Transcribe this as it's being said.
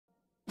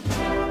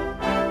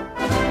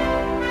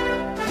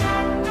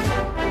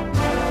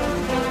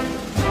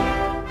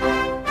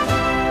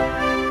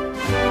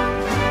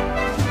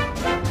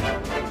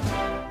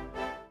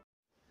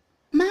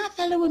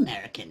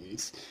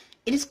citizens,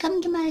 it has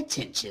come to my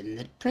attention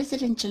that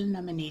presidential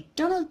nominee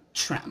Donald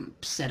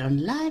Trump said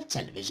on live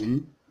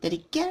television that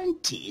he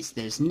guarantees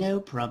there's no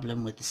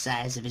problem with the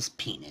size of his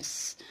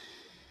penis.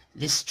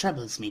 This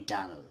troubles me,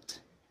 Donald,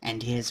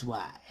 and here's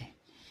why.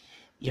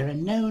 You're a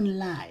known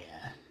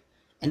liar,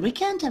 and we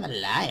can't have a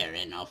liar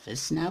in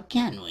office now,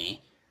 can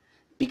we?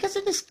 Because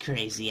of this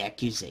crazy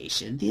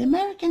accusation, the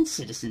American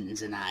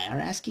citizens and I are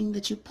asking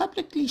that you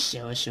publicly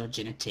show us your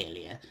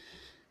genitalia.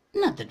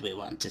 Not that we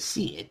want to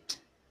see it,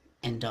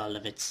 and all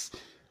of its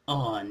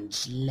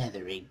orange,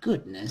 leathery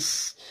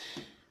goodness,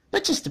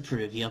 but just to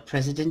prove your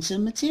presidential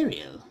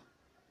material.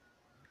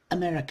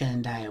 America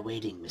and I are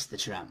waiting, Mr.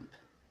 Trump,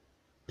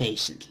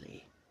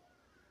 patiently.